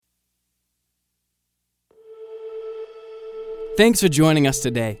Thanks for joining us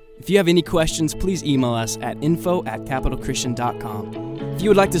today. If you have any questions, please email us at info@capitalchristian.com. If you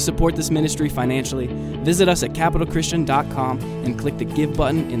would like to support this ministry financially, visit us at capitalchristian.com and click the Give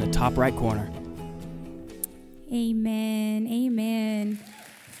button in the top right corner. Amen. Amen.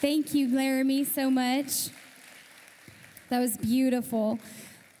 Thank you, Laramie, so much. That was beautiful.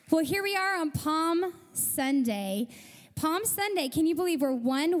 Well, here we are on Palm Sunday. Palm Sunday, can you believe we're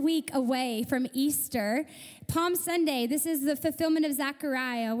 1 week away from Easter? Palm Sunday, this is the fulfillment of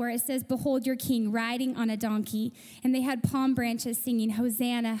Zechariah, where it says, "Behold your king riding on a donkey." And they had palm branches singing,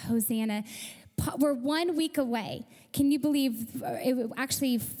 "Hosanna, Hosanna." We're 1 week away. Can you believe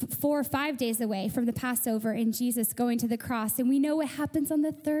actually 4 or 5 days away from the Passover and Jesus going to the cross? And we know what happens on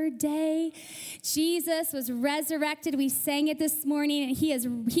the third day. Jesus was resurrected. We sang it this morning, and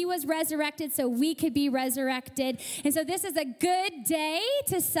he was resurrected so we could be resurrected. And so this is a good day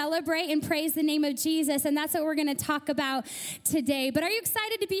to celebrate and praise the name of Jesus, and that's what we're going to talk about today. But are you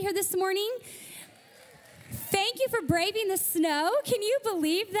excited to be here this morning? Thank you for braving the snow. Can you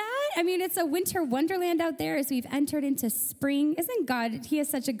believe that? I mean, it's a winter wonderland out there as we've entered into spring. Isn't God, he has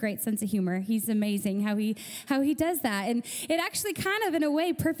such a great sense of humor. He's amazing how he does that. And it actually kind of, in a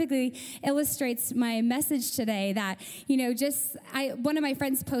way, perfectly illustrates my message today that, one of my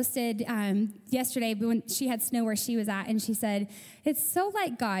friends posted yesterday when she had snow where she was at, and she said, it's so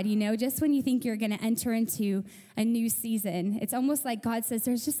like God, just when you think you're going to enter into a new season, it's almost like God says,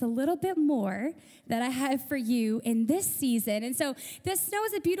 there's just a little bit more that I have for you in this season. And so this snow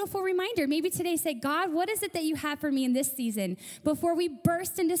is a beautiful reminder. Maybe today say, God, what is it that you have for me in this season before we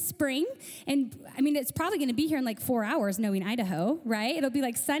burst into spring? And I mean, it's probably going to be here in like 4 hours, knowing Idaho, right? It'll be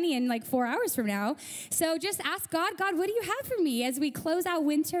like sunny in like 4 hours from now. So just ask God, what do you have for me as we close out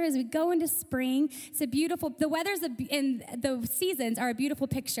winter, as we go into spring? It's a beautiful, the weather's and the seasons are a beautiful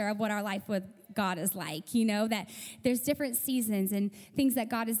picture of what our life with God is like, that there's different seasons and things that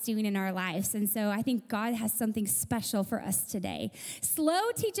God is doing in our lives. And so I think God has something special for us today.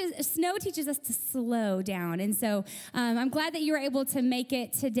 Snow teaches us to slow down. And so I'm glad that you were able to make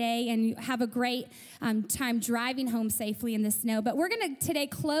it today and have a great time driving home safely in the snow. But we're going to today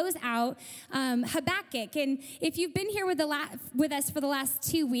close out Habakkuk. And if you've been here with us for the last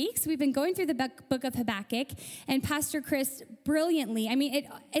 2 weeks, we've been going through the book of Habakkuk, and Pastor Chris brilliantly, I mean,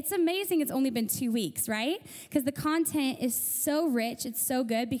 it's amazing it's only been 2 weeks, right? Because the content is so rich, it's so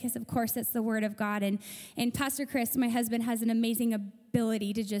good, because of course it's the Word of God. And Pastor Chris, my husband, has an amazing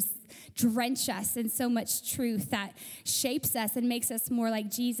ability to just drench us in so much truth that shapes us and makes us more like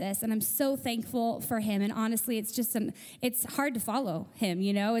Jesus. And I'm so thankful for him. And honestly, it's hard to follow him,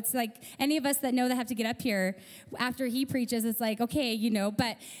 It's like any of us that know that have to get up here after he preaches, it's like, okay,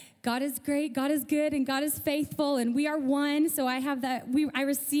 but God is great, God is good, and God is faithful, and we are one. So I have that. I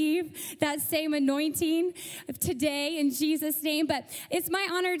receive that same anointing today in Jesus' name. But it's my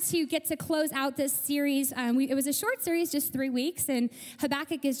honor to get to close out this series. It was a short series, just 3 weeks, and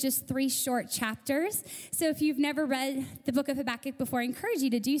Habakkuk is just 3 short chapters. So if you've never read the book of Habakkuk before, I encourage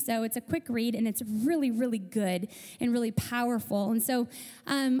you to do so. It's a quick read, and it's really, really good and really powerful. And so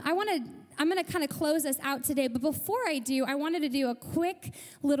I'm going to kind of close us out today, but before I do, I wanted to do a quick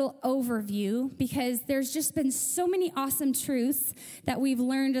little overview, because there's just been so many awesome truths that we've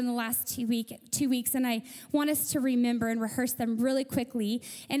learned in the last 2 weeks, and I want us to remember and rehearse them really quickly.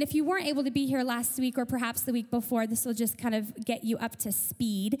 And if you weren't able to be here last week or perhaps the week before, this will just kind of get you up to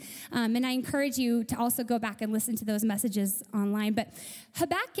speed. And I encourage you to also go back and listen to those messages online. But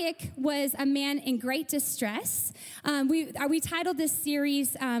Habakkuk was a man in great distress. We titled this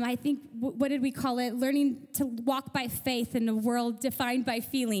series, I think, what did we call it? Learning to walk by faith in a world defined by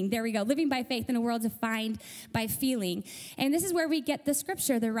feeling. There we go. Living by faith in a world defined by feeling. And this is where we get the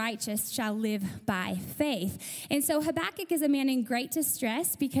scripture, the righteous shall live by faith. And so Habakkuk is a man in great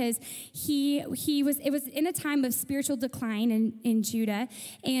distress, because it was in a time of spiritual decline in Judah,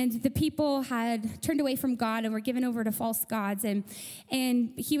 and the people had turned away from God and were given over to false gods, and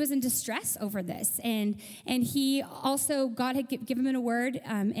he was in distress over this. And he also, God had given him a word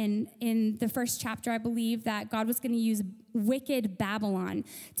in the first chapter, I believe, that God was going to use wicked Babylon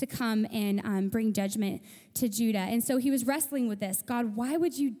to come and bring judgment to Judah. And so he was wrestling with this. God, why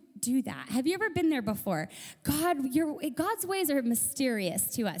would you do that? Have you ever been there before? God's ways are mysterious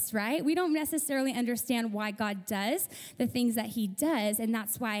to us, right? We don't necessarily understand why God does the things that he does, and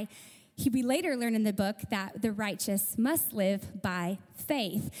that's why we later learn in the book that the righteous must live by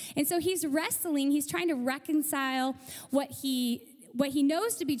faith. And so he's wrestling, he's trying to reconcile what he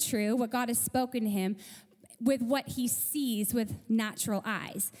knows to be true, what God has spoken to him, with what he sees with natural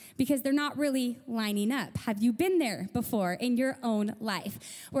eyes because they're not really lining up. Have you been there before in your own life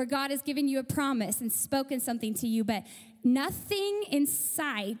where God has given you a promise and spoken something to you, but nothing in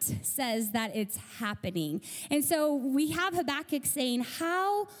sight says that it's happening? And so we have Habakkuk saying,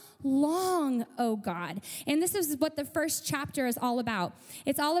 how long, O God? And this is what the first chapter is all about.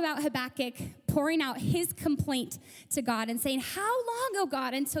 It's all about Habakkuk pouring out his complaint to God and saying, how long, O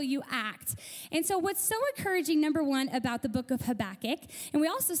God, until you act? And so what's so encouraging, number one, about the book of Habakkuk, and we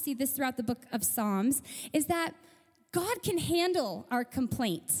also see this throughout the book of Psalms, is that God can handle our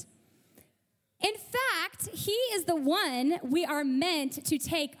complaint. In fact, he is the one we are meant to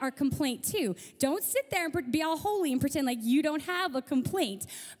take our complaint to. Don't sit there and be all holy and pretend like you don't have a complaint,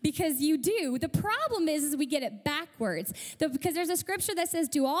 because you do. The problem is we get it backwards. Because there's a scripture that says,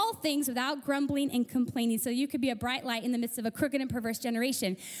 do all things without grumbling and complaining, so you could be a bright light in the midst of a crooked and perverse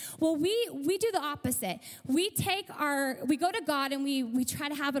generation. Well, we do the opposite. We go to God and we try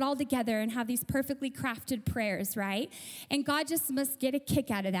to have it all together and have these perfectly crafted prayers, right? And God just must get a kick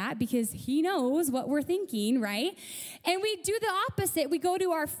out of that because he knows what we're thinking, right? And we do the opposite. We go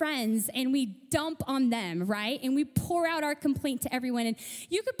to our friends and we dump on them, right? And we pour out our complaint to everyone. And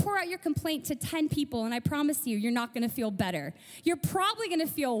you could pour out your complaint to 10 people, and I promise you, you're not going to feel better. You're probably going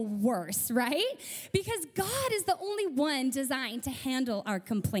to feel worse, right? Because God is the only one designed to handle our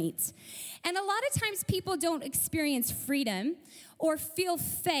complaints. And a lot of times people don't experience freedom or feel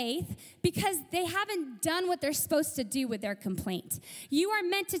faith because they haven't done what they're supposed to do with their complaint. You are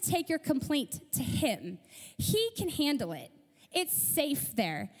meant to take your complaint to him. He can handle it. It's safe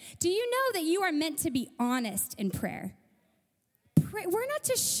there. Do you know that you are meant to be honest in prayer? We're not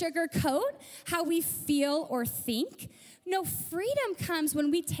to sugarcoat how we feel or think. No, freedom comes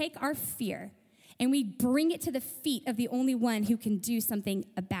when we take our fear and we bring it to the feet of the only one who can do something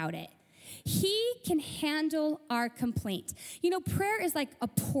about it. He can handle our complaint. You know, prayer is like a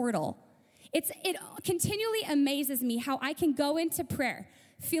portal. It continually amazes me how I can go into prayer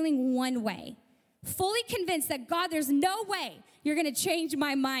feeling one way, fully convinced that, God, there's no way you're going to change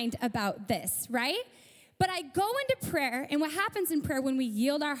my mind about this, right? But I go into prayer, and what happens in prayer when we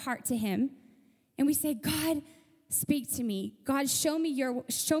yield our heart to him and we say, God, speak to me. God, show me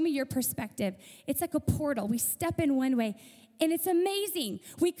your perspective. It's like a portal. We step in one way, and it's amazing.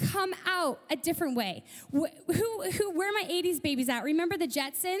 We come out a different way. Where are my 80s babies at? Remember the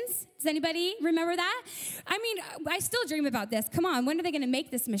Jetsons? Does anybody remember that? I mean, I still dream about this. Come on, when are they going to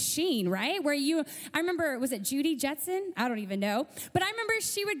make this machine, right? I remember, was it Judy Jetson? I don't even know. But I remember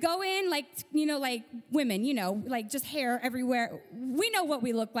she would go in like women, like just hair everywhere. We know what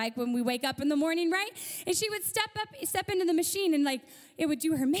we look like when we wake up in the morning, right? And she would step into the machine and it would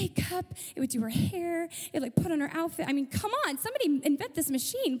do her makeup, it would do her hair, it would put on her outfit. I mean, come on, somebody invent this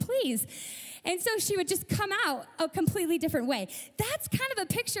machine, please. And so she would just come out a completely different way. That's kind of a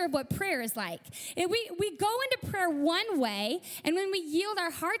picture of what prayer is like. And we go into prayer one way, and when we yield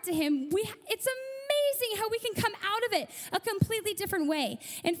our heart to him, it's amazing how we can come out of it a completely different way.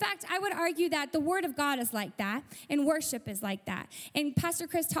 In fact, I would argue that the Word of God is like that, and worship is like that. And Pastor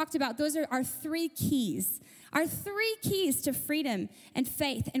Chris talked about those are our three keys. Our three keys to freedom and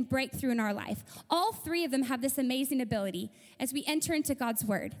faith and breakthrough in our life. All three of them have this amazing ability as we enter into God's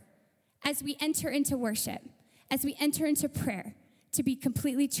Word, as we enter into worship, as we enter into prayer, to be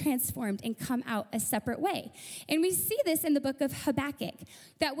completely transformed and come out a separate way. And we see this in the book of Habakkuk,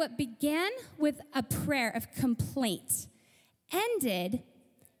 that what began with a prayer of complaint ended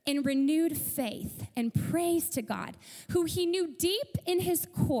in renewed faith and praise to God, who he knew deep in his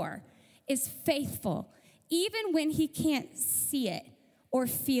core is faithful, even when he can't see it or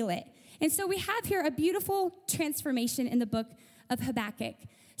feel it. And so we have here a beautiful transformation in the book of Habakkuk.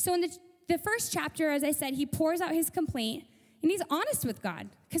 So in the first chapter, as I said, he pours out his complaint, and he's honest with God,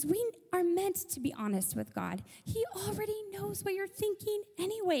 because we are meant to be honest with God. He already knows what you're thinking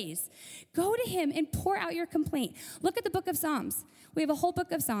anyways. Go to him and pour out your complaint. Look at the book of Psalms. We have a whole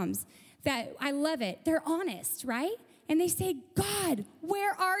book of Psalms that I love it. They're honest, right? And they say, God,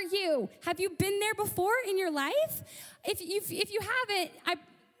 where are you? Have you been there before in your life? If you haven't,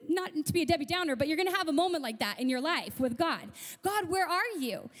 not to be a Debbie Downer, but you're going to have a moment like that in your life with God. God, where are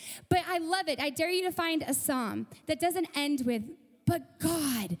you? But I love it. I dare you to find a psalm that doesn't end with, but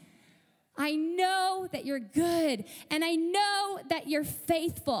God, I know that you're good, and I know that you're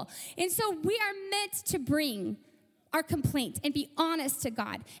faithful. And so we are meant to bring our complaint and be honest to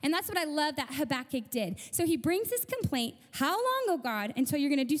God. And that's what I love that Habakkuk did. So he brings his complaint, how long, oh God, until you're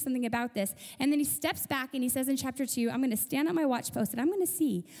going to do something about this? And then he steps back and he says in chapter 2, I'm going to stand on my watch post and I'm going to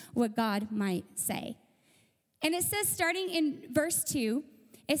see what God might say. And it says, starting in verse 2,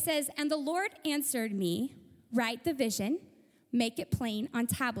 it says, and the Lord answered me Write the vision, make it plain on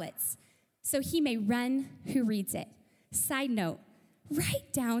tablets, so he may run who reads it. Side note,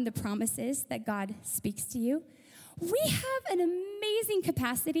 write down the promises that God speaks to you. We have an amazing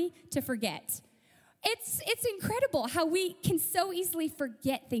capacity to forget. It's incredible how we can so easily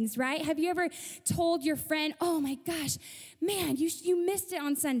forget things, right? Have you ever told your friend, oh my gosh, man, you missed it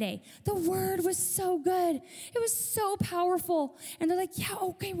on Sunday. The word was so good. It was so powerful. And they're like, yeah,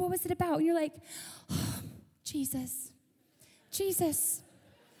 okay, what was it about? And you're like, oh, Jesus.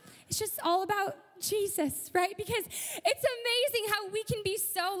 It's just all about Jesus, right? Because it's amazing how we can be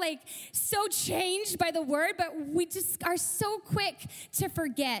so changed by the word, but we just are so quick to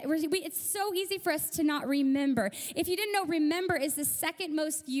forget. It's so easy for us to not remember. If you didn't know, remember is the second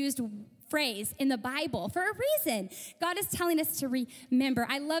most used phrase in the Bible for a reason. God is telling us to remember.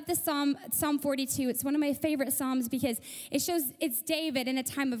 I love the Psalm 42. It's one of my favorite Psalms because it shows it's David in a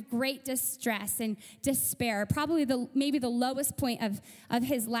time of great distress and despair, probably maybe the lowest point of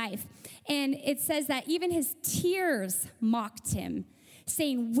his life. And it says that even his tears mocked him,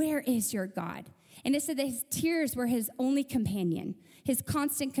 saying, "Where is your God?" And it said that his tears were his only companion, his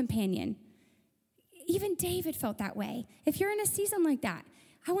constant companion. Even David felt that way. If you're in a season like that,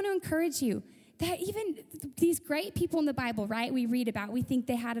 I want to encourage you that even these great people in the Bible, right, we read about, we think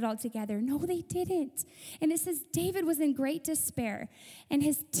they had it all together. No, they didn't. And it says David was in great despair, and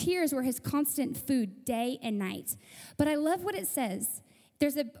his tears were his constant food day and night. But I love what it says.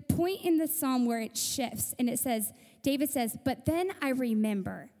 There's a point in the psalm where it shifts, and it says, David says, "But then I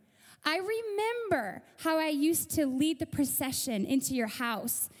remember how I used to lead the procession into your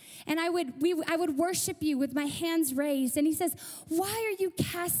house, and I would worship you with my hands raised." And he says, "Why are you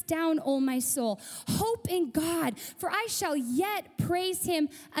cast down, O my soul? Hope in God, for I shall yet praise him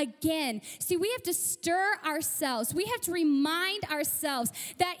again." See, we have to stir ourselves. We have to remind ourselves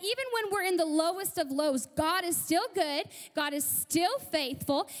that even when we're in the lowest of lows, God is still good. God is still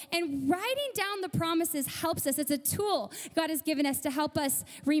faithful. And writing down the promises helps us. It's a tool God has given us to help us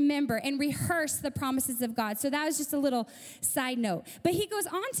remember and rehearse the promises of God. So that was just a little side note. But he goes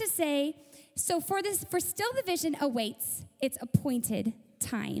on to say, so for still the vision awaits its appointed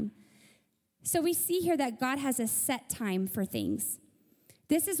time. So we see here that God has a set time for things.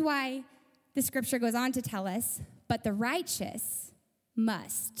 This is why the scripture goes on to tell us, but the righteous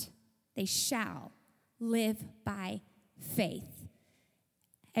they shall live by faith.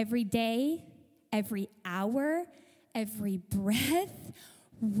 Every day, every hour, every breath,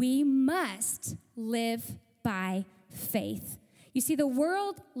 we must live by faith. You see, the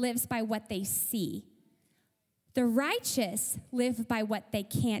world lives by what they see. The righteous live by what they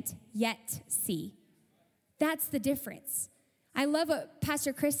can't yet see. That's the difference. I love what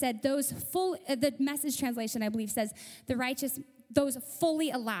Pastor Chris said. The Message translation, I believe, says, the righteous, those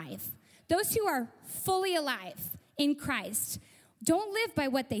fully alive. Those who are fully alive in Christ don't live by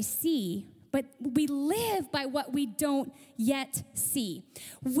what they see, but we live by what we don't yet see.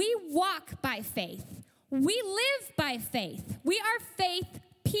 We walk by faith. We live by faith. We are faith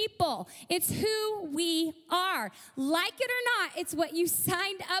people. It's who we are. Like it or not, it's what you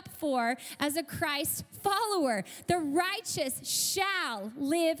signed up for as a Christ follower. The righteous shall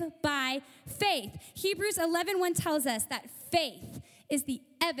live by faith. Hebrews 11:1 tells us that faith is the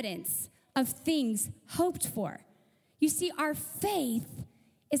evidence of things hoped for. You see, our faith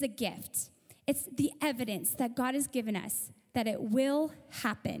is a gift. It's the evidence that God has given us that it will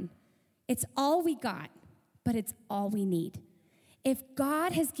happen. It's all we got, but it's all we need. If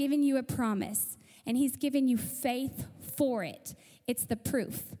God has given you a promise and he's given you faith for it, it's the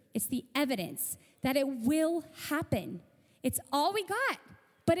proof. It's the evidence that it will happen. It's all we got,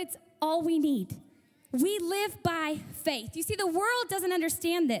 but it's all we need. We live by faith. You see, the world doesn't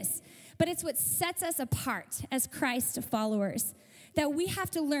understand this, but it's what sets us apart as Christ followers, that we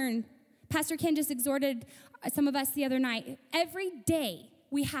have to learn. Pastor Ken just exhorted some of us the other night. Every day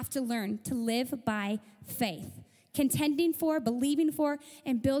we have to learn to live by faith, contending for, believing for,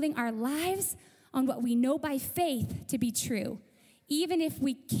 and building our lives on what we know by faith to be true, even if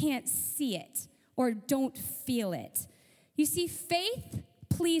we can't see it or don't feel it. You see, faith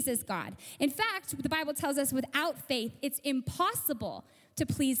pleases God. In fact, the Bible tells us without faith, it's impossible to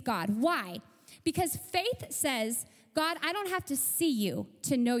please God. Why? Because faith says, God, I don't have to see you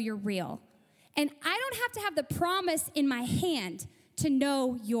to know you're real. And I don't have to have the promise in my hand to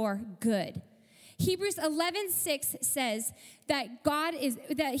know you're good. Hebrews 11:6 says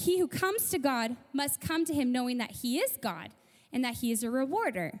that he who comes to God must come to him knowing that he is God and that he is a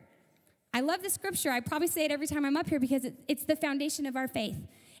rewarder. I love the scripture. I probably say it every time I'm up here because it's the foundation of our faith.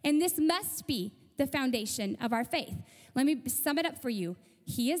 And this must be the foundation of our faith. Let me sum it up for you.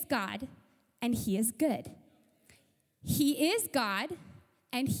 He is God and he is good. He is God,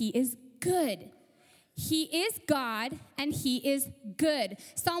 and he is good. He is God, and he is good.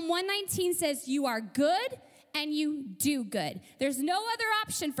 Psalm 119 says, you are good, and you do good. There's no other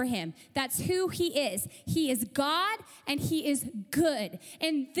option for him. That's who he is. He is God, and he is good.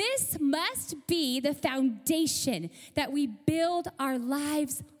 And this must be the foundation that we build our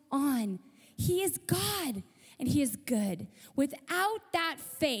lives on. He is God, and he is good. Without that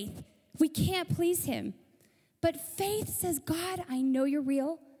faith, we can't please him. But faith says, God, I know you're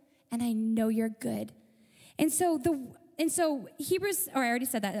real, and I know you're good. And so Hebrews, I already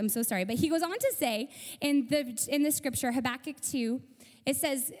said that, I'm so sorry, but he goes on to say in the scripture, Habakkuk 2, it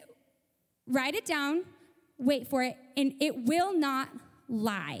says, write it down, wait for it, and it will not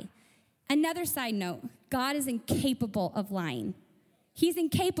lie. Another side note, God is incapable of lying. He's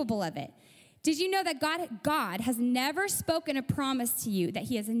incapable of it. Did you know that God has never spoken a promise to you that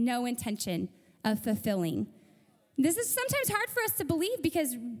he has no intention of fulfilling? This is sometimes hard for us to believe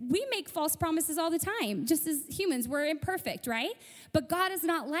because we make false promises all the time. Just as humans, we're imperfect, right? But God is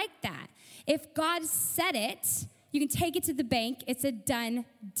not like that. If God said it, you can take it to the bank. It's a done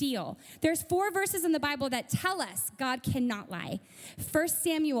deal. There's 4 verses in the Bible that tell us God cannot lie. 1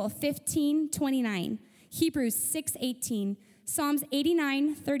 Samuel 15:29, Hebrews 6:18, Psalms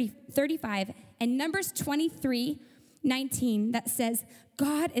 89:35, and Numbers 23:19 that says,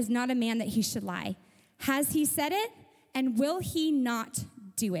 God is not a man that he should lie. Has he said it, and will he not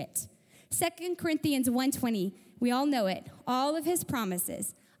do it? 2 Corinthians 1:20, we all know it. All of his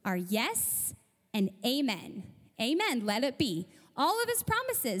promises are yes and amen. Amen, let it be. All of his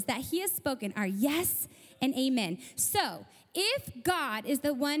promises that he has spoken are yes and amen. So, if God is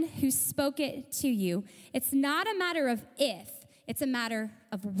the one who spoke it to you, it's not a matter of if, it's a matter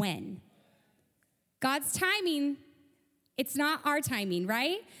of when. God's timing, it's not our timing,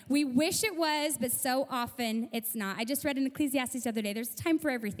 right? We wish it was, but so often it's not. I just read in Ecclesiastes the other day, there's a time for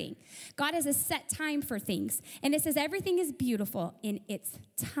everything. God has a set time for things. And it says everything is beautiful in its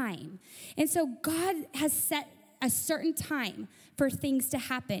time. And so God has set a certain time for things to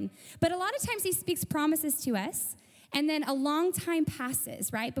happen. But a lot of times he speaks promises to us, and then a long time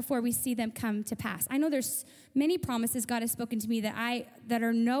passes, right, before we see them come to pass. I know there's many promises God has spoken to me that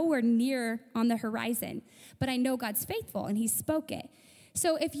are nowhere near on the horizon, but I know God's faithful, and he spoke it.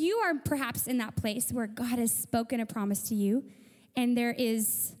 So if you are perhaps in that place where God has spoken a promise to you, and there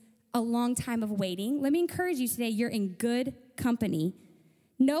is a long time of waiting, let me encourage you today, you're in good company.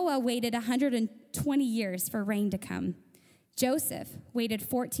 Noah waited 120 years for rain to come. Joseph waited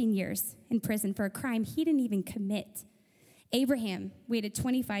 14 years in prison for a crime he didn't even commit. Abraham waited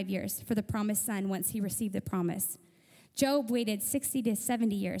 25 years for the promised son once he received the promise. Job waited 60 to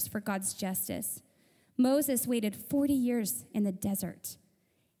 70 years for God's justice. Moses waited 40 years in the desert.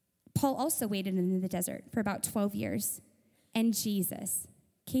 Paul also waited in the desert for about 12 years. And Jesus,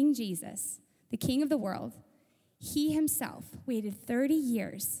 King Jesus, the King of the world, he himself waited 30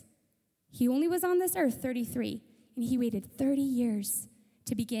 years. He only was on this earth 33. And he waited 30 years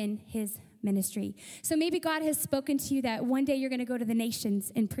to begin his ministry. So maybe God has spoken to you that one day you're going to go to the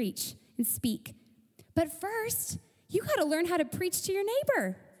nations and preach and speak. But first, you got to learn how to preach to your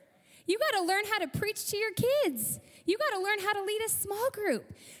neighbor. You got to learn how to preach to your kids. You got to learn how to lead a small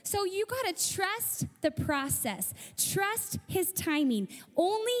group. So you got to trust the process. Trust his timing.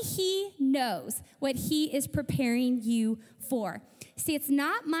 Only he knows what he is preparing you for. See, it's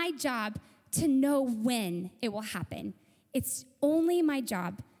not my job to know when it will happen. It's only my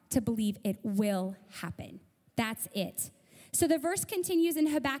job to believe it will happen. That's it. So the verse continues in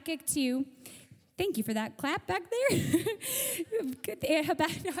Habakkuk 2. Thank you for that clap back there.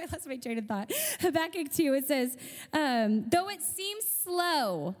 No, I lost my train of thought. Habakkuk 2, it says, though it seems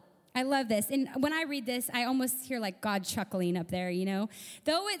slow. I love this. And when I read this, I almost hear like God chuckling up there, you know.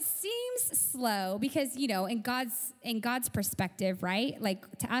 Though it seems slow, because, you know, in God's perspective, right?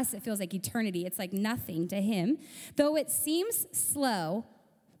 Like to us, it feels like eternity. It's like nothing to him. Though it seems slow,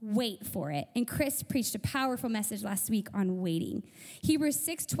 wait for it. And Chris preached a powerful message last week on waiting. Hebrews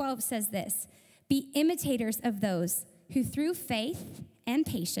 6:12 says this, be imitators of those who through faith and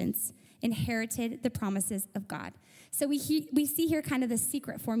patience inherited the promises of God. So we see here kind of the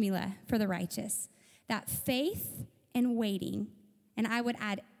secret formula for the righteous, that faith and waiting, and I would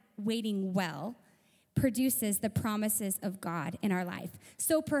add waiting well, produces the promises of God in our life.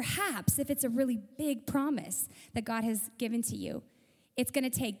 So perhaps if it's a really big promise that God has given to you, it's going to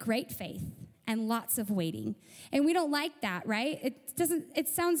take great faith and lots of waiting. And we don't like that, right? It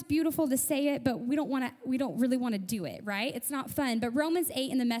sounds beautiful to say it, but we don't really want to do it, right? It's not fun. But Romans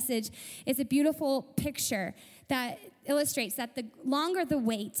 8 in the Message is a beautiful picture that illustrates that the longer the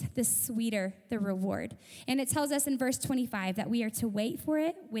wait, the sweeter the reward. And it tells us in verse 25 that we are to wait for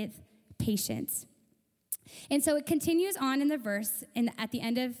it with patience. And so it continues on in the verse at the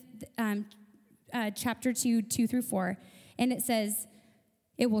end of chapter 2, 2 through 4, and it says,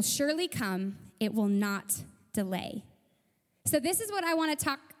 "It will surely come, it will not delay." So this is what I want to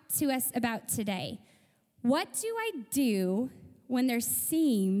talk to us about today. What do I do when there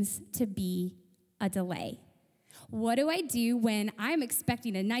seems to be a delay? What do I do when I'm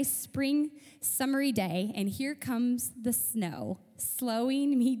expecting a nice spring, summery day, and here comes the snow,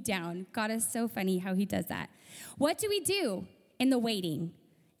 slowing me down? God is so funny how he does that. What do we do in the waiting,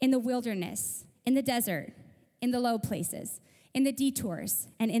 in the wilderness, in the desert, in the low places, in the detours,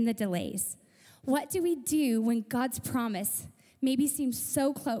 and in the delays? What do we do when God's promise maybe seems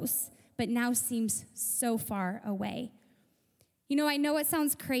so close, but now seems so far away? You know, I know it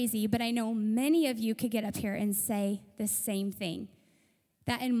sounds crazy, but I know many of you could get up here and say the same thing.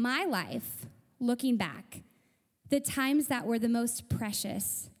 That in my life, looking back, the times that were the most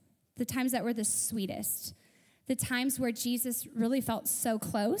precious, the times that were the sweetest, the times where Jesus really felt so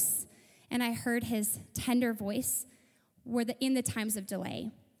close and I heard his tender voice were in the times of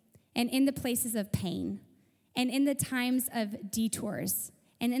delay and in the places of pain and in the times of detours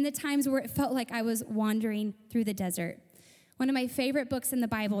and in the times where it felt like I was wandering through the desert. One of my favorite books in the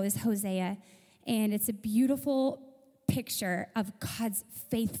Bible is Hosea, and it's a beautiful picture of God's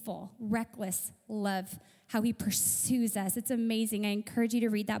faithful, reckless love, how he pursues us. It's amazing. I encourage you to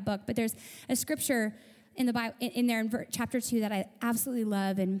read that book. But there's a scripture in the Bible, in there in chapter 2 that I absolutely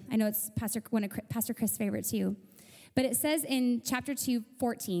love, and I know it's one of Pastor Chris' favorite too. But it says in chapter 2,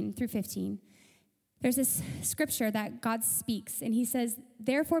 14 through 15, there's this scripture that God speaks, and he says,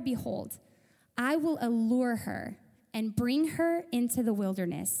 "Therefore, behold, I will allure her and bring her into the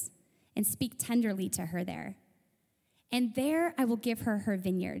wilderness and speak tenderly to her there. And there I will give her her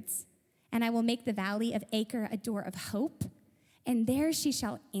vineyards, and I will make the valley of Acre a door of hope, and there she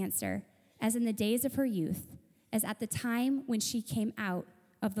shall answer, as in the days of her youth, as at the time when she came out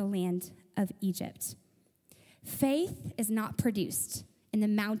of the land of Egypt." Faith is not produced in the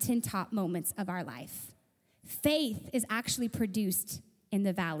mountaintop moments of our life. Faith is actually produced in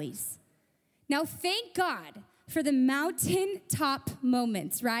the valleys. Now, thank God for the mountaintop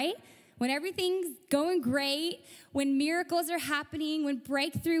moments, right? When everything's going great, when miracles are happening, when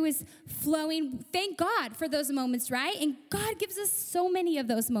breakthrough is flowing. Thank God for those moments, right? And God gives us so many of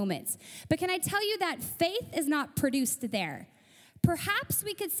those moments. But can I tell you that faith is not produced there? Perhaps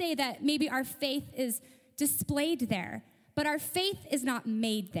we could say that maybe our faith is displayed there, but our faith is not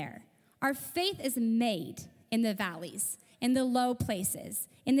made there. Our faith is made in the valleys, in the low places,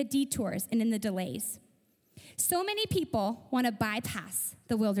 in the detours, and in the delays. So many people want to bypass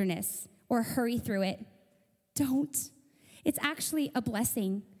the wilderness or hurry through it. Don't. It's actually a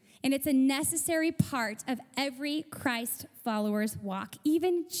blessing, and it's a necessary part of every Christ follower's walk.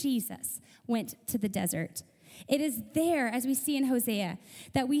 Even Jesus went to the desert. It is there, as we see in Hosea,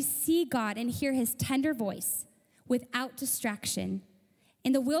 that we see God and hear his tender voice without distraction.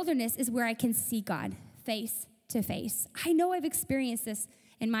 In the wilderness is where I can see God face to face. I know I've experienced this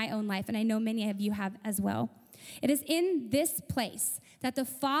in my own life, and I know many of you have as well. It is in this place that the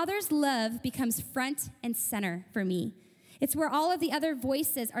Father's love becomes front and center for me. It's where all of the other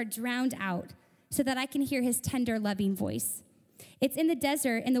voices are drowned out so that I can hear his tender, loving voice. It's in the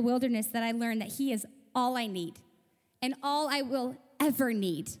desert, in the wilderness, that I learned that he is all I need and all I will ever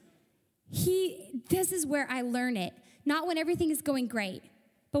need. This is where I learn it, not when everything is going great,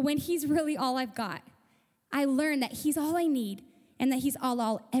 but when he's really all I've got. I learn that he's all I need and that he's all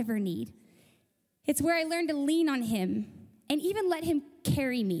I'll ever need. It's where I learn to lean on him and even let him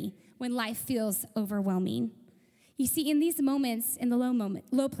carry me when life feels overwhelming. You see, in these moments, in the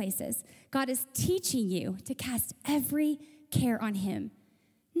low places, God is teaching you to cast every care on him.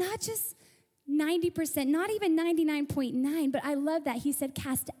 Not just 90%, not even 99.9%, but I love that he said,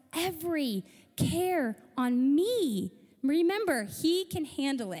 cast every care on me. Remember, he can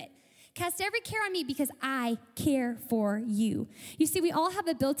handle it. Cast every care on me because I care for you. You see, we all have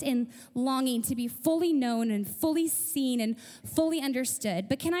a built-in longing to be fully known and fully seen and fully understood.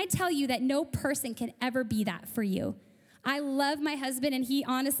 But can I tell you that no person can ever be that for you? I love my husband, and he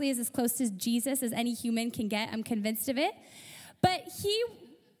honestly is as close to Jesus as any human can get. I'm convinced of it. But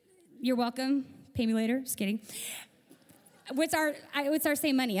you're welcome. Pay me later. Just kidding. It's our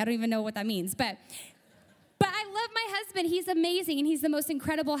same money. I don't even know what that means. But But I love my husband. He's amazing, and he's the most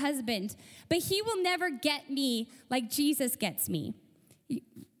incredible husband. But he will never get me like Jesus gets me,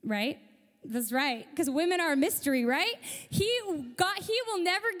 right? That's right, because women are a mystery, right? He will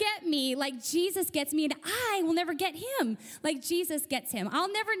never get me like Jesus gets me, and I will never get him like Jesus gets him.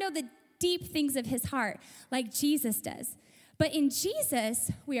 I'll never know the deep things of his heart like Jesus does. But in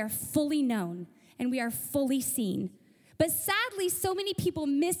Jesus, we are fully known, and we are fully seen. But sadly, so many people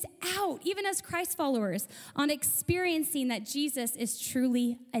miss out, even as Christ followers, on experiencing that Jesus is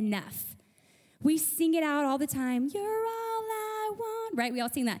truly enough. We sing it out all the time. You're all I want, right? We all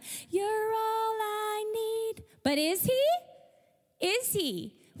sing that. You're all I need. But is he? Is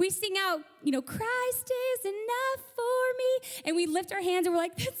he? We sing out, Christ is enough for me. And we lift our hands and we're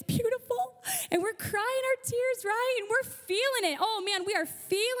like, that's beautiful. And we're crying our tears, right? And we're feeling it. Oh man, we are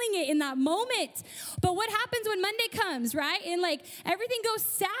feeling it in that moment. But what happens when Monday comes, right? And everything goes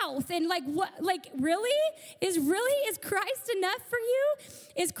south. And really? Is Christ enough for you?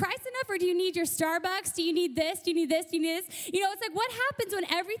 Is Christ enough, or do you need your Starbucks? Do you need this? Do you need this? Do you need this? It's like, what happens when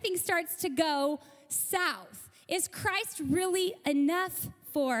everything starts to go south? Is Christ really enough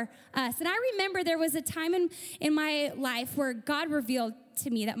for us? And I remember there was a time in my life where God revealed to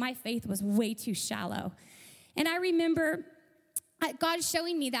me that my faith was way too shallow. And I remember God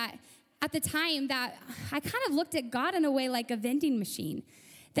showing me that at the time that I kind of looked at God in a way like a vending machine,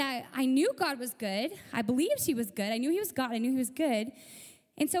 that I knew God was good. I believed he was good. I knew he was God. I knew he was good.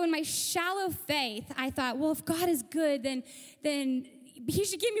 And so in my shallow faith, I thought, well, if God is good, then he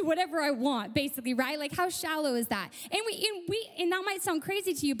should give me whatever I want, basically, right? Like, how shallow is that? And that might sound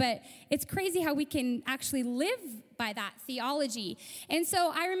crazy to you, but it's crazy how we can actually live by that theology. And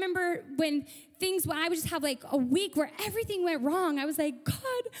so I remember when I would just have a week where everything went wrong, I was like, God,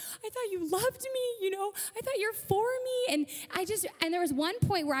 I thought you loved me, I thought you're for me. And there was one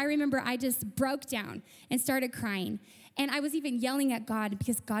point where I remember I just broke down and started crying. And I was even yelling at God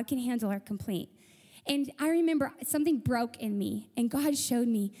because God can handle our complaint. And I remember something broke in me, and God showed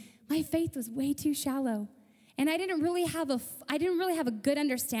me my faith was way too shallow. And I didn't really have a good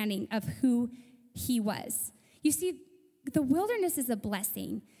understanding of who he was. You see, the wilderness is a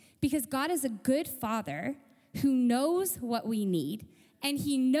blessing because God is a good father who knows what we need, and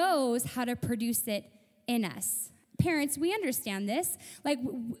he knows how to produce it in us. Parents, we understand this.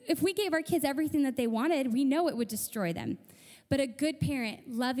 If we gave our kids everything that they wanted, we know it would destroy them. But a good parent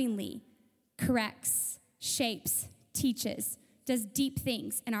lovingly corrects, shapes, teaches, does deep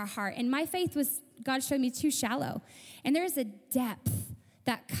things in our heart. And my faith God showed me too shallow. And there's a depth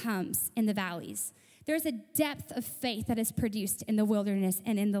that comes in the valleys. There's a depth of faith that is produced in the wilderness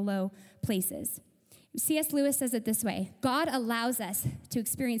and in the low places. C.S. Lewis says it this way: God allows us to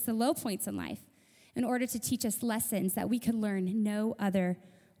experience the low points in life in order to teach us lessons that we could learn no other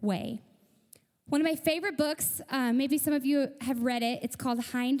way. One of my favorite books, maybe some of you have read it, it's called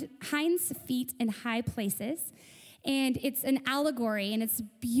Hind's Feet in High Places. And it's an allegory, and it's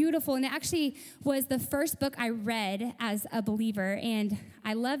beautiful. And it actually was the first book I read as a believer, and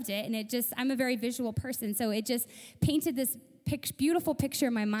I loved it. And I'm a very visual person, so it just painted this beautiful picture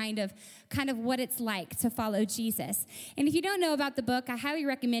in my mind of kind of what it's like to follow Jesus. And if you don't know about the book, I highly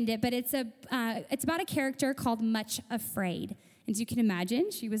recommend it, but it's about a character called Much Afraid. As you can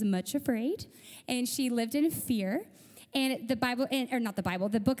imagine, she was much afraid, and she lived in fear. And the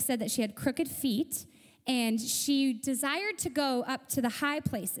book said that she had crooked feet, and she desired to go up to the high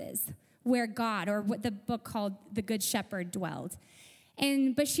places where God, or what the book called the Good Shepherd, dwelled.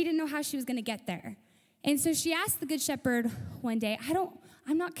 But she didn't know how she was going to get there. And so she asked the Good Shepherd one day,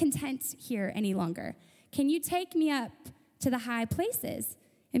 I'm not content here any longer. Can you take me up to the high places?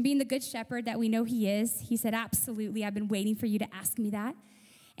 And being the Good Shepherd that we know he is, he said, absolutely, I've been waiting for you to ask me that.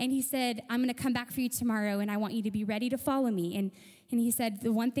 And he said, I'm going to come back for you tomorrow, and I want you to be ready to follow me. And he said,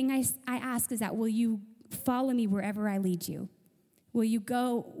 the one thing I ask is that, will you follow me wherever I lead you? Will you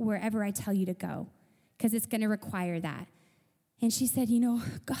go wherever I tell you to go? Because it's going to require that. And she said,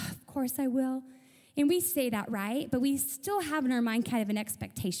 God, of course I will. And we say that, right? But we still have in our mind kind of an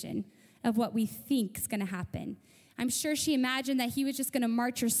expectation of what we think is going to happen. I'm sure she imagined that he was just going to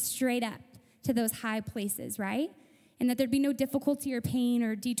march her straight up to those high places, right? And that there'd be no difficulty or pain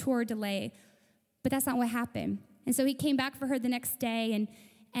or detour or delay. But that's not what happened. And so he came back for her the next day,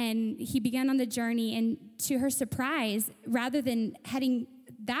 and he began on the journey. And to her surprise, rather than heading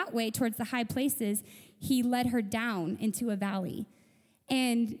that way towards the high places, he led her down into a valley.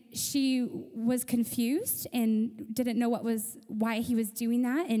 And she was confused and didn't know why he was doing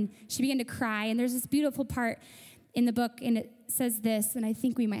that. And she began to cry. And there's this beautiful part in the book, and it says this, and I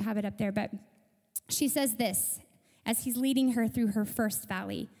think we might have it up there, but she says this as he's leading her through her first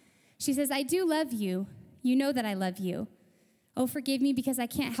valley. She says, I do love you, You know that I love you. Oh, forgive me because I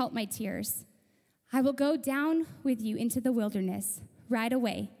can't help my tears. I will go down with you into the wilderness, right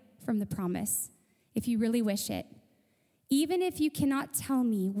away from the promise, if you really wish it. Even if you cannot tell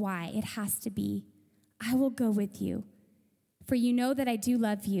me why it has to be, I will go with you. For you know that I do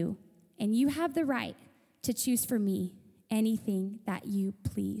love you, and you have the right to choose for me anything that you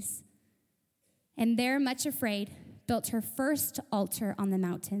please. And there, much afraid, built her first altar on the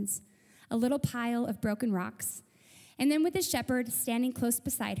mountains, a little pile of broken rocks. And then with the shepherd standing close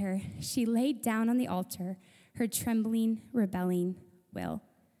beside her, she laid down on the altar her trembling, rebelling will.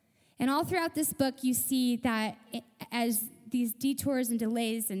 And all throughout this book, you see that as these detours and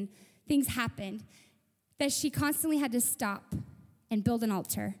delays and things happened, that she constantly had to stop and build an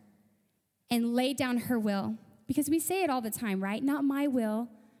altar and lay down her will. Because we say it all the time, right? Not my will,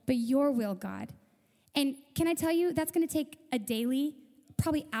 but your will, God. And can I tell you, that's going to take a daily,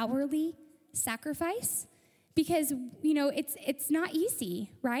 probably hourly sacrifice. Because, it's not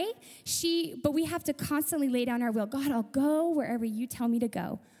easy, right? But we have to constantly lay down our will. God, I'll go wherever you tell me to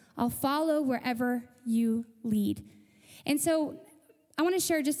go. I'll follow wherever you lead. And so I want to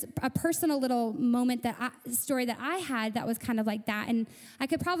share just a personal little story that I had that was kind of like that. And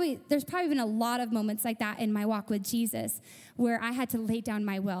there's probably been a lot of moments like that in my walk with Jesus where I had to lay down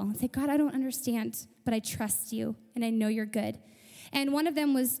my will and say, God, I don't understand, but I trust you and I know you're good. And one of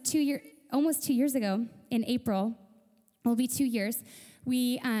them was almost 2 years ago in April. It'll be 2 years.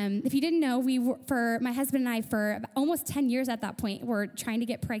 We, if you didn't know, for my husband and I, for almost 10 years at that point, were trying to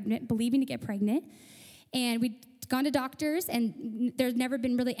get pregnant, believing to get pregnant. And we'd gone to doctors, and there's never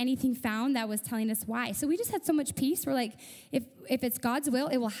been really anything found that was telling us why. So we just had so much peace. We're like, if it's God's will,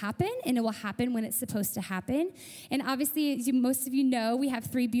 it will happen, and it will happen when it's supposed to happen. And obviously, as most of you know, we have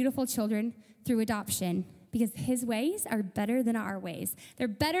 3 beautiful children through adoption, because his ways are better than our ways. They're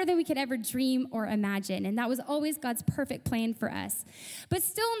better than we could ever dream or imagine. And that was always God's perfect plan for us. But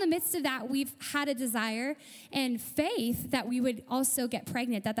still in the midst of that, we've had a desire and faith that we would also get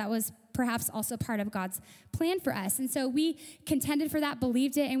pregnant, that was perhaps also part of God's plan for us. And so we contended for that,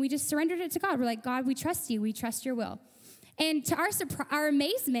 believed it, and we just surrendered it to God. We're like, God, we trust you. We trust your will. And to our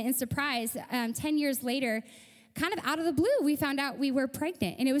amazement and surprise, 10 years later, kind of out of the blue, we found out we were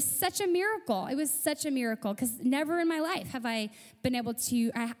pregnant. And it was such a miracle. It was such a miracle because never in my life had I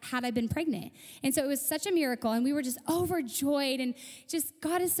been pregnant. And so it was such a miracle. And we were just overjoyed. And just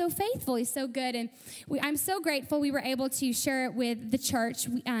God is so faithful. He's so good. And I'm so grateful we were able to share it with the church.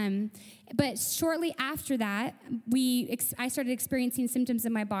 But shortly after that, I started experiencing symptoms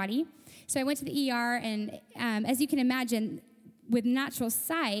in my body. So I went to the ER. And as you can imagine, with natural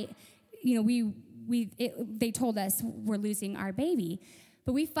sight, they told us we're losing our baby.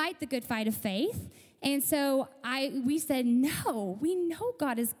 But we fight the good fight of faith. And so we said, no, we know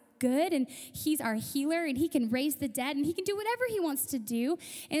God is good and he's our healer and he can raise the dead and he can do whatever he wants to do.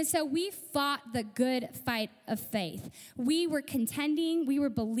 And so we fought the good fight of faith. We were contending. We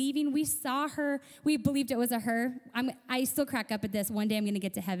were believing. We saw her. We believed it was a her. I still crack up at this. One day I'm going to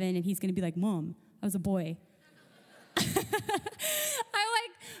get to heaven and he's going to be like, Mom, I was a boy.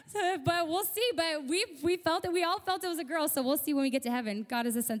 But we'll see. But we all felt it was a girl. So we'll see when we get to heaven. God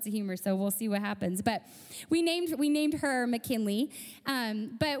has a sense of humor, so we'll see what happens. But we named her McKinley.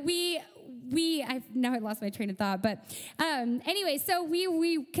 But now I lost my train of thought. But anyway, so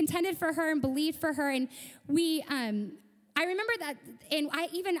we contended for her and believed for her, and I remember that, and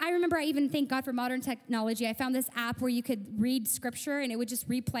I remember I even thank God for modern technology. I found this app where you could read scripture and it would just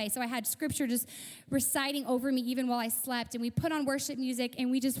replay. So I had scripture just reciting over me even while I slept. And we put on worship music and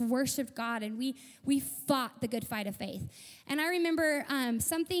we just worshiped God and we fought the good fight of faith. And I remember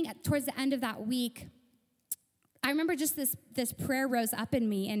something towards the end of that week. I remember just this prayer rose up in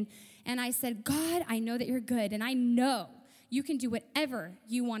me and I said, God, I know that you're good and I know you can do whatever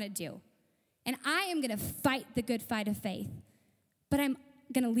you want to do. And I am going to fight the good fight of faith, but I'm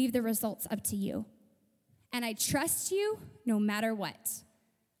going to leave the results up to you. And I trust you no matter what.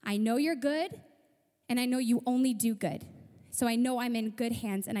 I know you're good, and I know you only do good. So I know I'm in good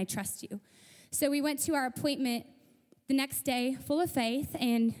hands, and I trust you. So we went to our appointment the next day, full of faith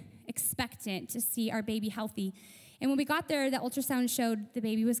and expectant to see our baby healthy. And when we got there, the ultrasound showed the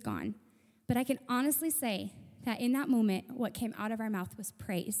baby was gone. But I can honestly say that in that moment, what came out of our mouth was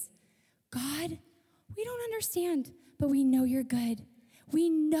praise. God, we don't understand, but we know you're good. We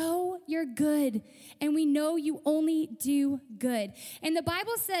know you're good, and we know you only do good. And the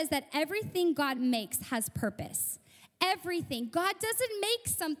Bible says that everything God makes has purpose. Everything. God doesn't make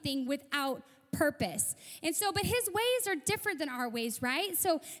something without purpose. And so, but his ways are different than our ways, right?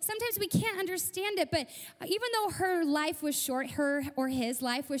 So sometimes we can't understand it, but even though her life was short, his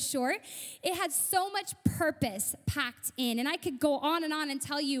life was short, it had so much purpose packed in. And I could go on and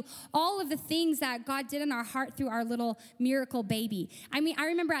tell you all of the things that God did in our heart through our little miracle baby. I mean, I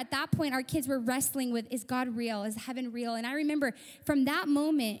remember at that point, our kids were wrestling with, is God real? Is heaven real? And I remember from that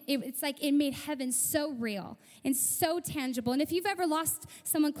moment, it's like it made heaven so real and so tangible. And if you've ever lost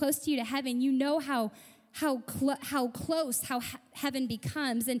someone close to you to heaven, you know how close heaven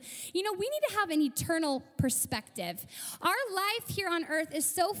becomes. And, we need to have an eternal perspective. Our life here on earth is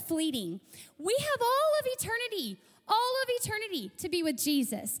so fleeting. We have all of eternity to be with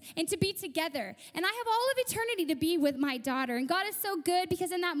Jesus and to be together. And I have all of eternity to be with my daughter. And God is so good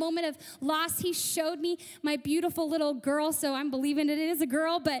because in that moment of loss, he showed me my beautiful little girl. So I'm believing it is a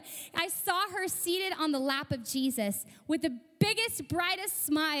girl, but I saw her seated on the lap of Jesus with the biggest, brightest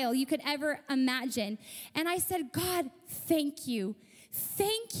smile you could ever imagine. And I said, God, thank you.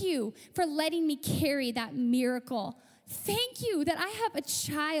 Thank you for letting me carry that miracle. Thank you that I have a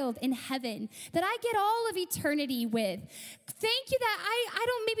child in heaven that I get all of eternity with. Thank you that I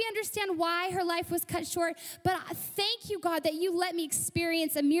don't maybe understand why her life was cut short, but thank you, God, that you let me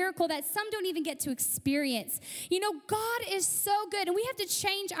experience a miracle that some don't even get to experience. God is so good, and we have to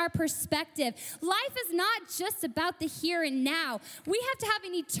change our perspective. Life is not just about the here and now. We have to have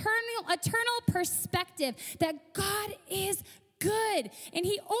an eternal perspective that God is good, and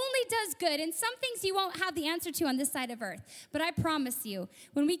he only does good, and some things you won't have the answer to on this side of earth. But I promise you,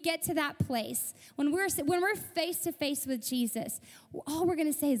 when we get to that place, when we're face to face with Jesus, all we're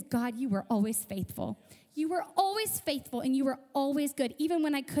going to say is, God, you were always faithful. You were always faithful, and you were always good, even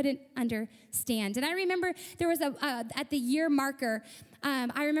when I couldn't understand. And I remember there was at the year marker,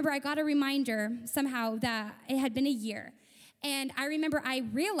 I remember I got a reminder somehow that it had been a year. And I remember I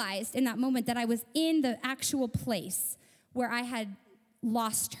realized in that moment that I was in the actual place where I had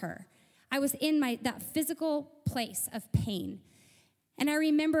lost her. I was in that physical place of pain. And I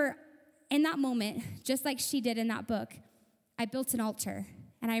remember in that moment, just like she did in that book, I built an altar.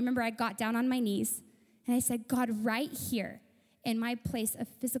 And I remember I got down on my knees and I said, God, right here in my place of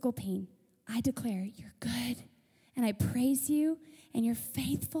physical pain, I declare you're good. And I praise you and you're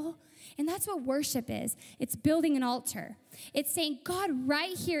faithful. And that's what worship is. It's building an altar. It's saying, God,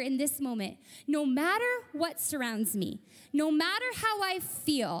 right here in this moment, no matter what surrounds me, no matter how I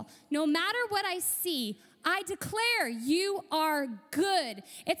feel, no matter what I see, I declare you are good.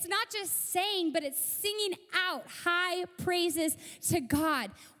 It's not just saying, but it's singing out high praises to God.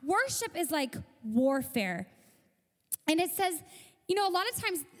 Worship is like warfare. And it says, a lot of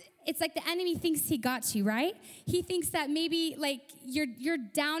times, it's like the enemy thinks he got you, right? He thinks that maybe like you're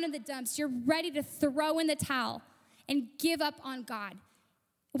down in the dumps. You're ready to throw in the towel and give up on God.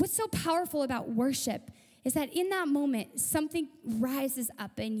 What's so powerful about worship is that in that moment, something rises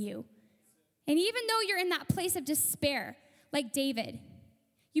up in you. And even though you're in that place of despair, like David,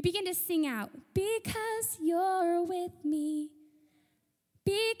 you begin to sing out, because you're with me,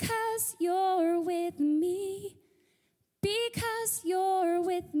 because you're with me. Because you're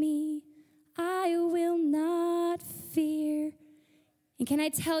with me, I will not fear. And can I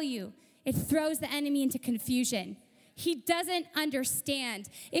tell you, it throws the enemy into confusion. He doesn't understand.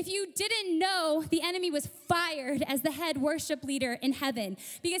 If you didn't know, the enemy was fired as the head worship leader in heaven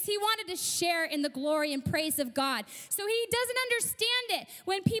because he wanted to share in the glory and praise of God. So he doesn't understand it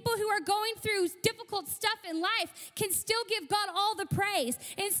when people who are going through difficult stuff in life can still give God all the praise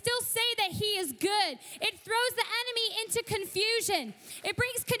and still say that he is good. It throws the enemy into confusion. It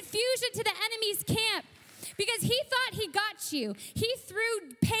brings confusion to the enemy's camp. Because he thought he got you. He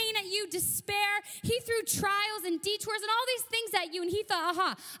threw pain at you, despair. He threw trials and detours and all these things at you. And he thought,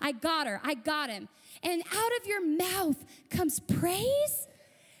 aha, I got her. I got him. And out of your mouth comes praise.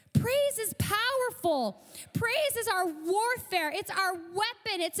 Praise is powerful. Praise is our warfare. It's our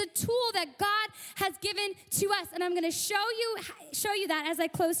weapon. It's a tool that God has given to us. And I'm going to show you that as I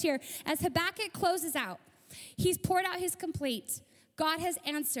close here. As Habakkuk closes out, he's poured out his complaint. God has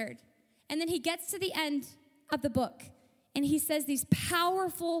answered. And then he gets to the end of the book, and he says these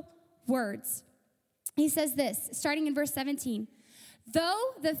powerful words. He says this, starting in verse 17, though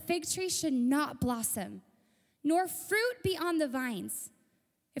the fig tree should not blossom, nor fruit be on the vines,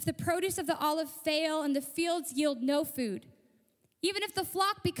 if the produce of the olive fail and the fields yield no food, even if the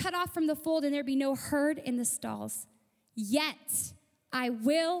flock be cut off from the fold and there be no herd in the stalls, yet I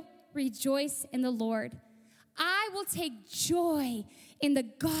will rejoice in the Lord. I will take joy in the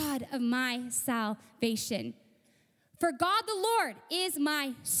God of my salvation. For God the Lord is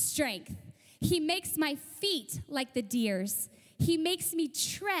my strength. He makes my feet like the deer's. He makes me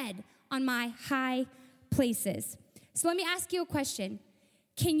tread on my high places. So let me ask you a question.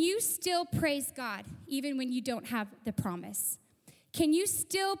 Can you still praise God even when you don't have the promise? Can you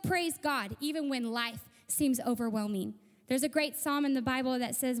still praise God even when life seems overwhelming? There's a great psalm in the Bible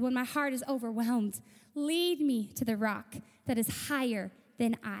that says, when my heart is overwhelmed, lead me to the rock that is higher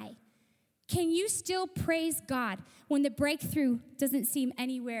than I. Can you still praise God when the breakthrough doesn't seem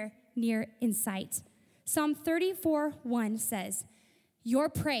anywhere near in sight? Psalm 34:1 says, your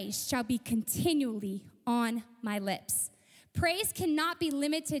praise shall be continually on my lips. Praise cannot be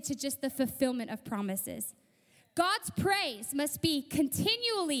limited to just the fulfillment of promises. God's praise must be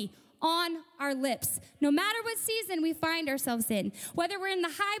continually on our lips, no matter what season we find ourselves in, whether we're in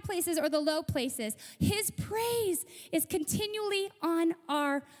the high places or the low places. His praise is continually on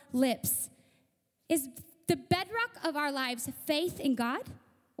our lips. Is the bedrock of our lives faith in God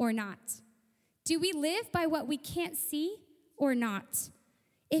or not? Do we live by what we can't see or not?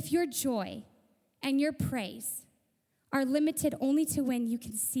 If your joy and your praise are limited only to when you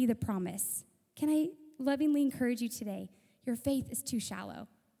can see the promise, can I lovingly encourage you today? Your faith is too shallow,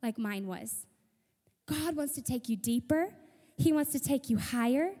 like mine was. God wants to take you deeper. He wants to take you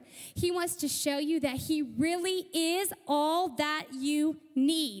higher. He wants to show you that he really is all that you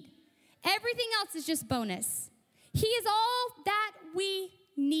need. Everything else is just bonus. He is all that we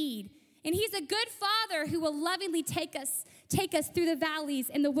need. And he's a good father who will lovingly take us through the valleys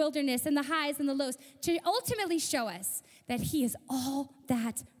and the wilderness and the highs and the lows to ultimately show us that he is all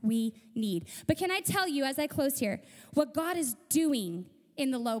that we need. But can I tell you as I close here, what God is doing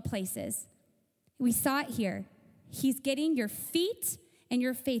in the low places? We saw it here. He's getting your feet and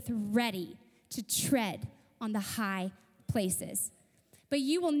your faith ready to tread on the high places. But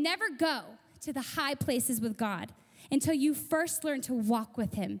you will never go to the high places with God until you first learn to walk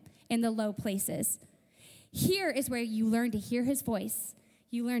with him in the low places. Here is where you learn to hear his voice.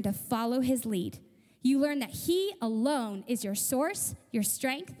 You learn to follow his lead. You learn that he alone is your source, your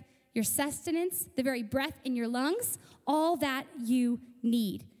strength, your sustenance, the very breath in your lungs. All that you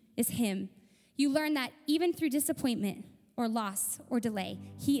need is him. You learn that even through disappointment or loss or delay,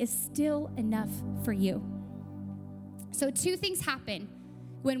 he is still enough for you. So 2 things happen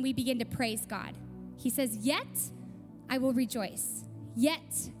when we begin to praise God. He says, yet I will rejoice.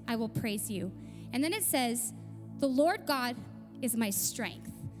 Yet I will praise you. And then it says, the Lord God is my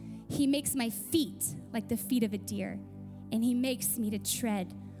strength. He makes my feet like the feet of a deer, and he makes me to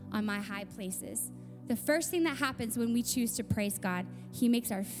tread on my high places. The first thing that happens when we choose to praise God, he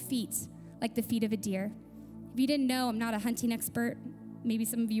makes our feet like the feet of a deer. If you didn't know, I'm not a hunting expert. Maybe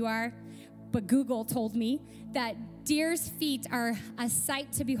some of you are. But Google told me that deer's feet are a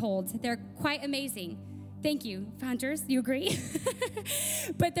sight to behold. They're quite amazing. Thank you, hunters. You agree?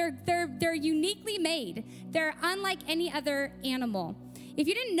 But they're uniquely made. They're unlike any other animal. If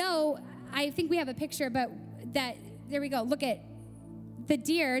you didn't know, I think we have a picture, but there we go. Look at the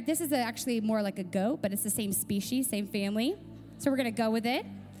deer. This is actually more like a goat, but it's the same species, same family. So we're going to go with it.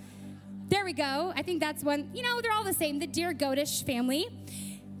 There we go. I think that's one. You know, they're all the same. The deer-goatish family.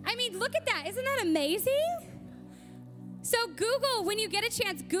 I mean, look at that. Isn't that amazing? So Google, when you get a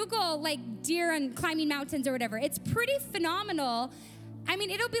chance, Google like deer and climbing mountains or whatever. It's pretty phenomenal. I mean,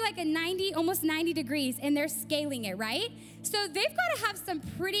 it'll be like almost 90 degrees, and they're scaling it, right? So they've got to have some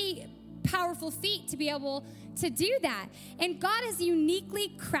pretty powerful feet to be able to do that. And God has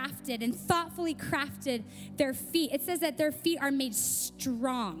uniquely crafted and thoughtfully crafted their feet. It says that their feet are made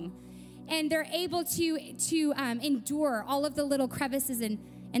strong, and they're able to endure all of the little crevices and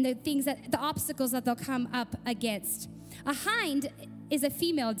the obstacles that they'll come up against. A hind is a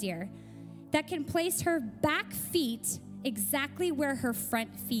female deer that can place her back feet exactly where her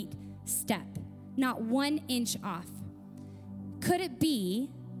front feet step, not 1 inch off. Could it be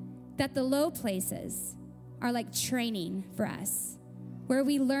that the low places are like training for us, where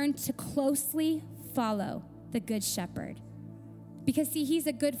we learn to closely follow the good shepherd? Because see, he's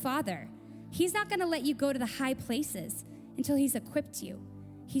a good father. He's not gonna let you go to the high places until he's equipped you.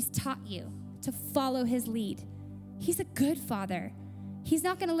 He's taught you to follow his lead. He's a good father. He's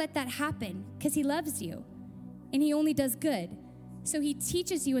not gonna let that happen because he loves you and he only does good. So he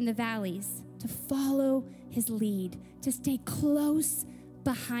teaches you in the valleys to follow his lead, to stay close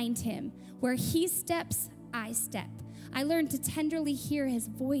behind him. Where he steps, I step. I learned to tenderly hear his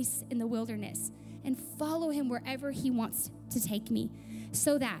voice in the wilderness and follow him wherever he wants to take me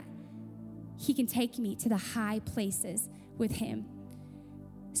so that he can take me to the high places with him.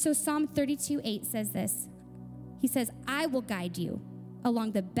 So Psalm 32:8 says this. He says, I will guide you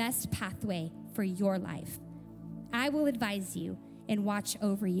along the best pathway for your life. I will advise you and watch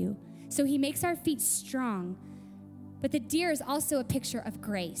over you. So he makes our feet strong. But the deer is also a picture of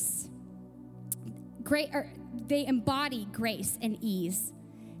grace. they embody grace and ease.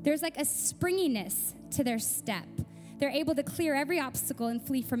 There's like a springiness to their step. They're able to clear every obstacle and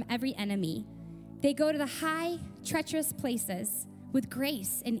flee from every enemy. They go to the high, treacherous places with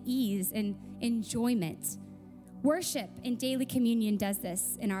grace and ease and enjoyment. Worship in daily communion does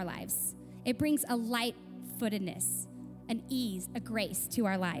this in our lives. It brings a light-footedness, an ease, a grace to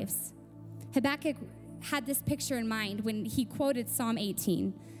our lives. Habakkuk had this picture in mind when he quoted Psalm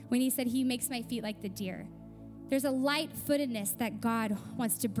 18, when he said, he makes my feet like the deer. There's a light-footedness that God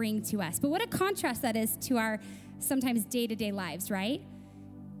wants to bring to us. But what a contrast that is to our sometimes day-to-day lives, right?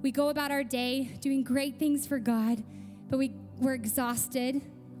 We go about our day doing great things for God, but we're exhausted,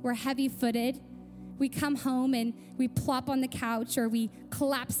 we're heavy-footed. We come home and we plop on the couch or we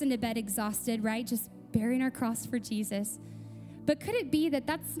collapse into bed exhausted, right? Just bearing our cross for Jesus. But could it be that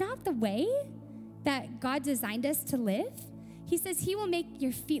that's not the way that God designed us to live? He says he will make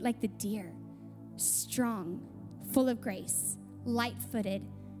your feet like the deer, strong, full of grace, light-footed,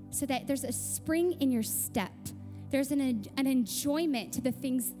 so that there's a spring in your step. There's an enjoyment to the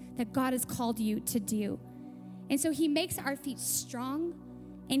things that God has called you to do. And so he makes our feet strong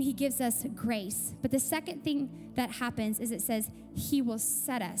and he gives us grace. But the second thing that happens is it says he will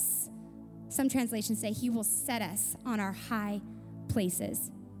set us. Some translations say he will set us on our high places.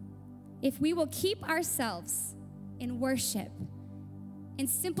 If we will keep ourselves in worship, in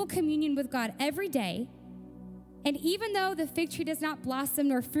simple communion with God every day, and even though the fig tree does not blossom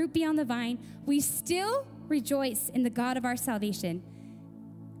nor fruit be on the vine, we still rejoice in the God of our salvation.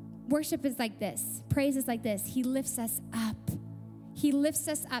 Worship is like this. Praise is like this. He lifts us up. He lifts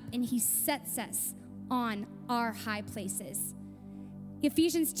us up and he sets us on our high places.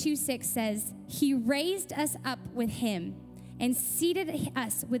 Ephesians 2:6 says, he raised us up with him and seated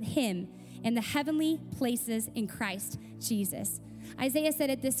us with him in the heavenly places in Christ Jesus. Isaiah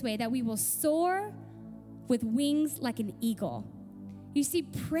said it this way, that we will soar with wings like an eagle. You see,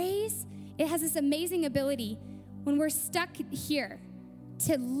 praise, it has this amazing ability when we're stuck here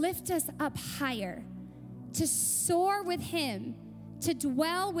to lift us up higher, to soar with him, to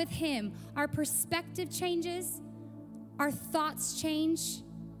dwell with him. Our perspective changes, our thoughts change.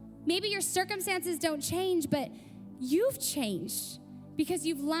 Maybe your circumstances don't change, but you've changed because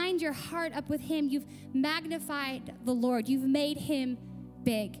you've lined your heart up with him. You've magnified the Lord. You've made him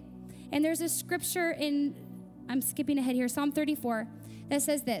big. And there's a scripture I'm skipping ahead here, Psalm 34, that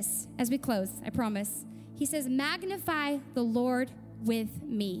says this as we close, I promise. He says, magnify the Lord with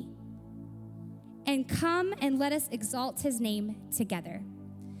me, and come and let us exalt his name together.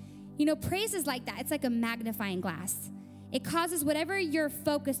 You know, praise is like that. It's like a magnifying glass. It causes whatever you're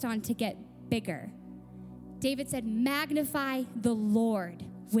focused on to get bigger. David said, magnify the Lord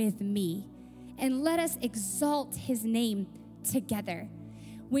with me, and let us exalt his name together.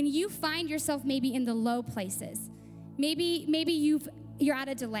 When you find yourself maybe in the low places, maybe you're at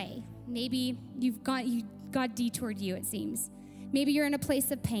a delay. Maybe God detoured you, it seems. Maybe you're in a place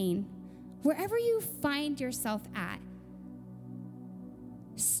of pain. Wherever you find yourself at,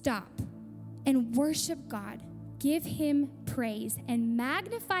 stop and worship God. Give him praise and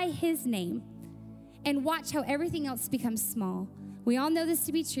magnify his name, and watch how everything else becomes small. We all know this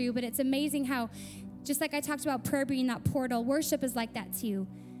to be true, but it's amazing how, just like I talked about prayer being that portal, worship is like that too.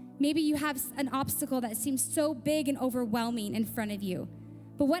 Maybe you have an obstacle that seems so big and overwhelming in front of you.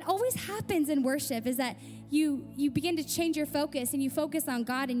 But what always happens in worship is that you begin to change your focus and you focus on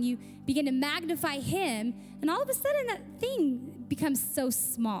God and you begin to magnify him, and all of a sudden that thing becomes so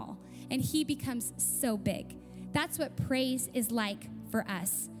small and he becomes so big. That's what praise is like for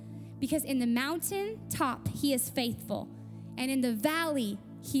us. Because in the mountain top, he is faithful. And in the valley,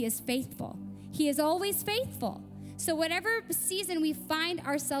 he is faithful. He is always faithful. So whatever season we find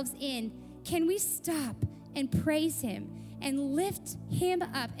ourselves in, can we stop and praise him and lift him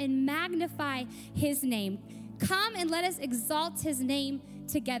up and magnify his name? Come and let us exalt his name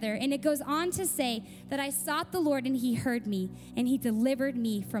together. And it goes on to say that I sought the Lord and he heard me and he delivered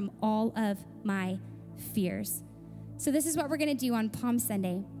me from all of my fears. So this is what we're going to do on Palm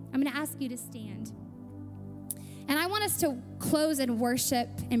Sunday. I'm going to ask you to stand. And I want us to close and worship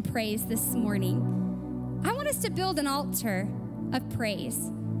and praise this morning. I want us to build an altar of praise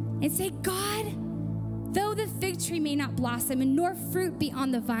and say, God, though the fig tree may not blossom and nor fruit be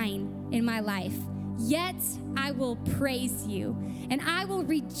on the vine in my life, yet I will praise you and I will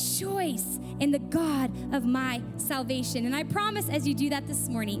rejoice in the God of my salvation. And I promise as you do that this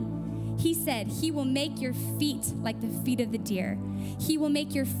morning, he said he will make your feet like the feet of the deer. He will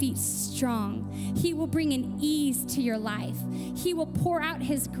make your feet strong. He will bring an ease to your life. He will pour out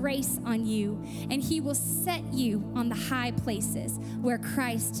his grace on you, and he will set you on the high places where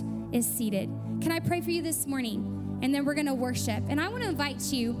Christ is seated. Can I pray for you this morning? And then we're going to worship. And I want to invite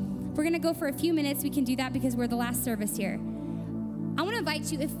you, we're going to go for a few minutes. We can do that because we're the last service here. I want to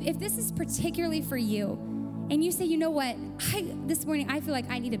invite you, if this is particularly for you, and you say, you know what, this morning I feel like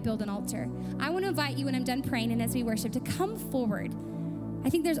I need to build an altar. I want to invite you when I'm done praying and as we worship to come forward. I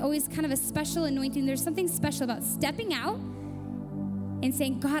think there's always kind of a special anointing. There's something special about stepping out and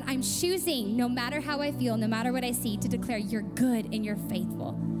saying, God, I'm choosing, no matter how I feel, no matter what I see, to declare you're good and you're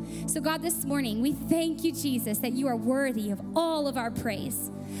faithful. So God, this morning, we thank you, Jesus, that you are worthy of all of our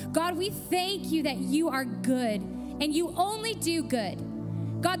praise. God, we thank you that you are good and you only do good.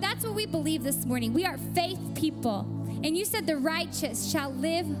 God, that's what we believe this morning. We are faith people. And you said the righteous shall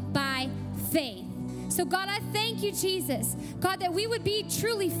live by faith. So God, I thank you, Jesus, God, that we would be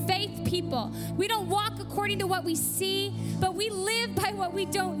truly faith people. We don't walk according to what we see, but we live by what we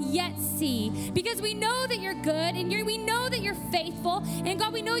don't yet see. Because we know that you're good, and we know that you're faithful. And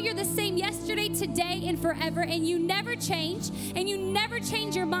God, we know you're the same yesterday, today, and forever. And you never change, and you never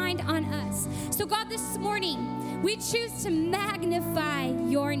change your mind on us. So God, this morning, we choose to magnify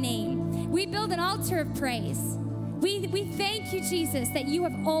your name. We build an altar of praise. We thank you, Jesus, that you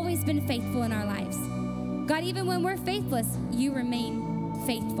have always been faithful in our lives. God, even when we're faithless, you remain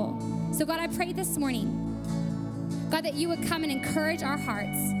faithful. So God, I pray this morning, God, that you would come and encourage our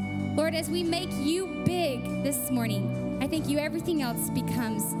hearts. Lord, as we make you big this morning, I think everything else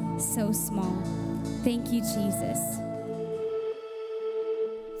becomes so small. Thank you, Jesus.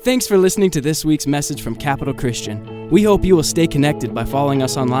 Thanks for listening to this week's message from Capital Christian. We hope you will stay connected by following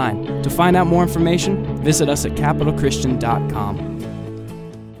us online. To find out more information, visit us at capitalchristian.com.